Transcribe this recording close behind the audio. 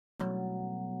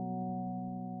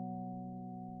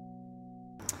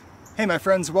Hey my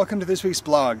friends, welcome to this week's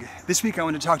blog. This week I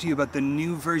want to talk to you about the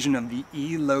new version of the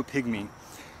E-low Pygmy.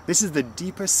 This is the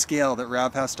deepest scale that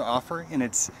Rav has to offer, and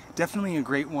it's definitely a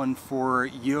great one for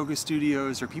yoga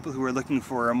studios or people who are looking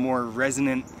for a more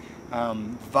resonant,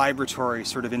 vibratory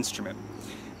sort of instrument.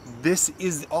 This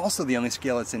is also the only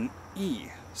scale that's in E,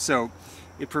 so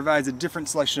it provides a different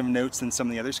selection of notes than some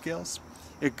of the other scales.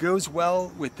 It goes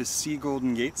well with the C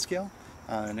Golden Gate scale,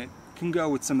 and it can go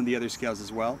with some of the other scales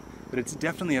as well, but it's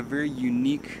definitely a very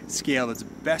unique scale that's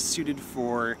best suited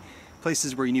for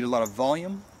places where you need a lot of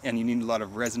volume and you need a lot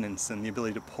of resonance and the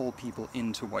ability to pull people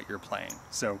into what you're playing.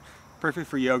 So perfect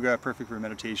for yoga, perfect for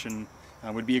meditation,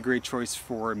 would be a great choice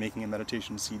for making a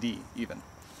meditation CD even.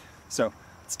 So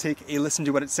let's take a listen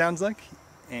to what it sounds like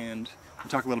and we'll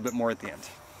talk a little bit more at the end.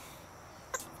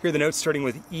 Here are the notes starting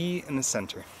with E in the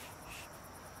center.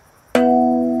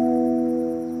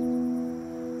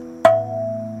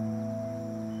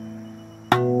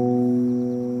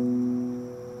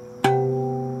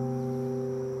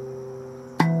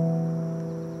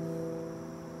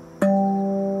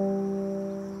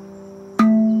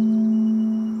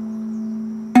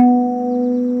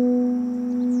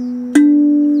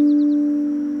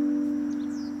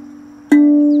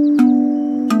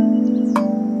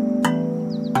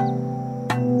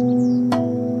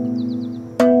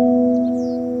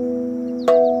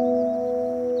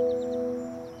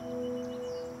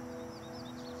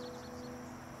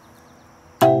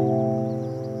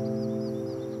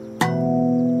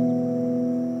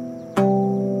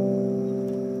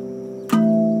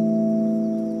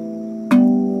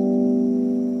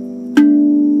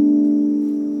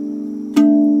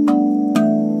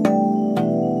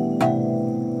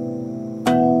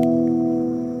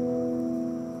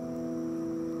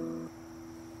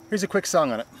 Here's a quick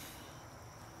song on it.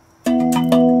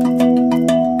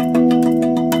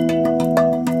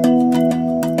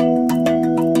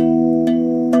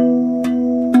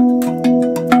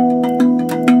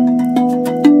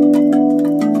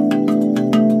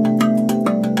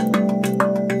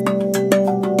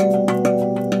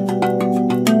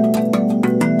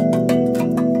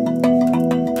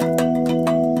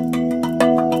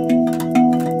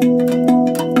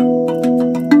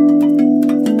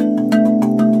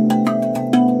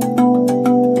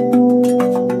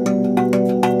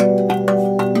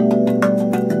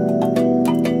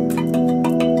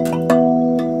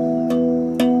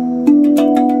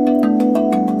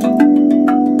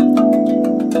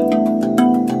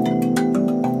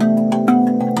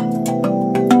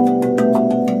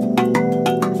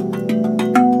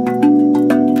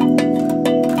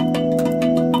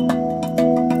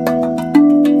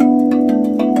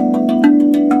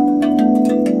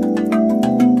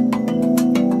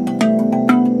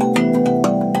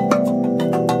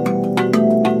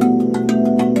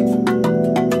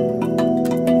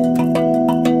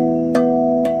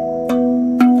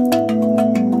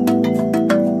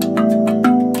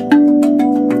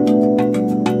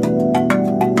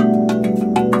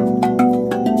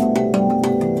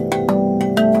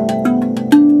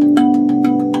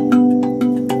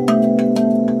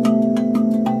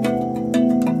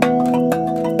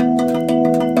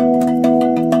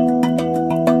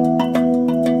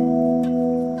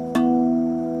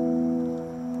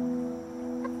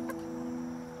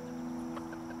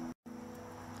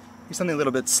 Here's something a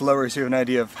little bit slower so you have an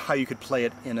idea of how you could play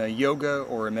it in a yoga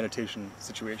or a meditation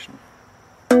situation.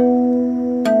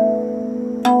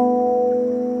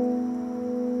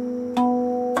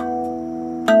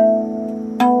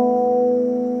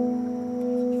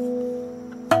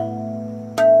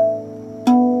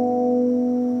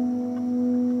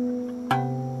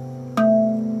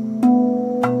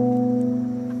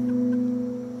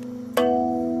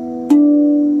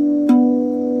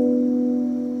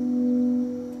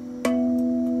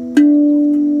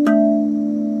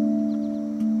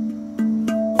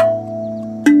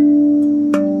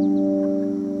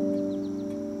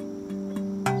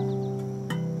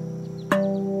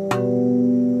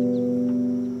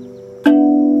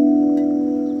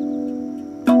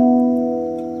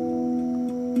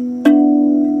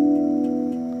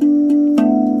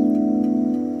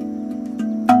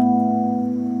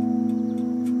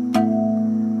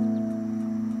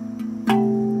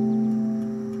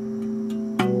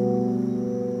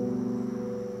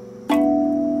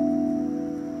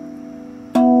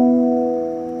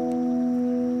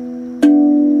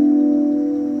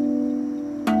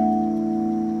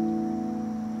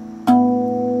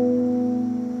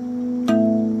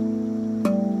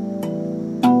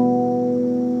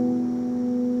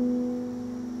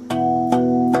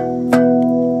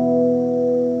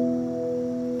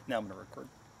 Now I'm going to record.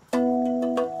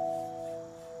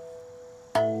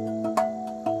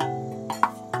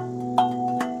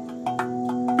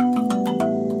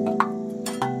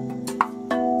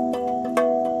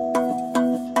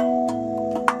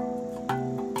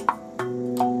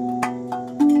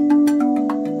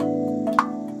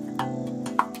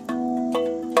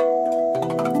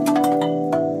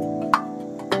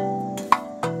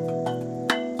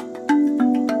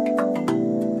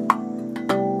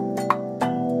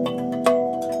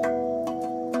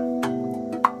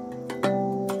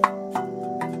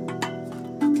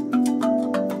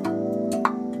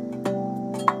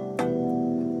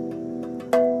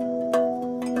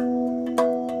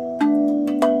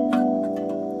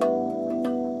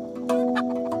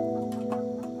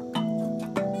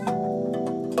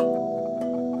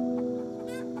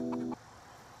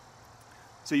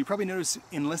 So you probably notice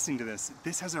in listening to this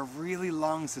has a really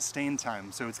long sustain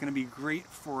time, so it's going to be great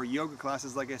for yoga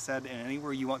classes, like I said, and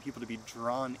anywhere you want people to be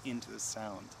drawn into the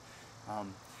sound.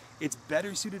 It's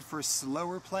better suited for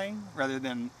slower playing rather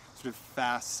than sort of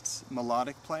fast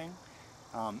melodic playing.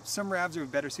 Some ravs are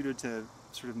better suited to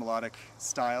sort of melodic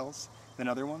styles than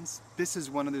other ones. This is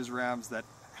one of those ravs that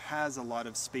has a lot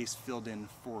of space filled in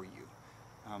for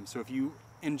you. So if you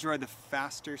enjoy the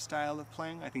faster style of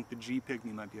playing, I think the G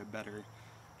Pygmy might be a better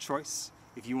choice.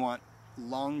 If you want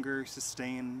longer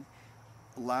sustain,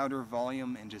 louder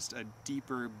volume, and just a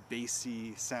deeper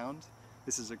bassy sound,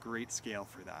 this is a great scale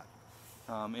for that.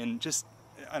 And just,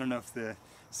 I don't know if the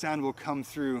sound will come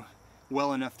through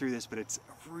well enough through this, but it's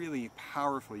a really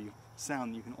powerful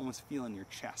sound you can almost feel in your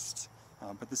chest.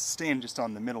 But the sustain just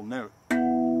on the middle note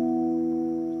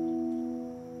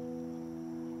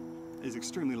is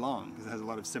extremely long because it has a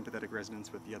lot of sympathetic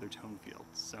resonance with the other tone fields.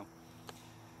 So,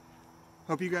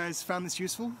 hope you guys found this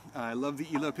useful. I love the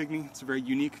ELO Pygmy. It's a very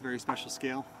unique, very special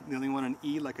scale. The only one on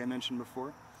E, like I mentioned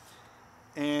before.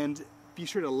 And be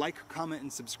sure to like, comment,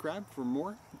 and subscribe for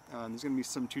more. There's going to be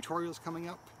some tutorials coming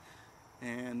up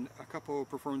and a couple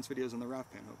performance videos on the Rav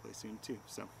Pan hopefully soon too.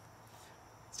 So,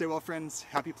 stay well, friends.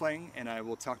 Happy playing, and I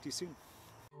will talk to you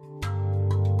soon.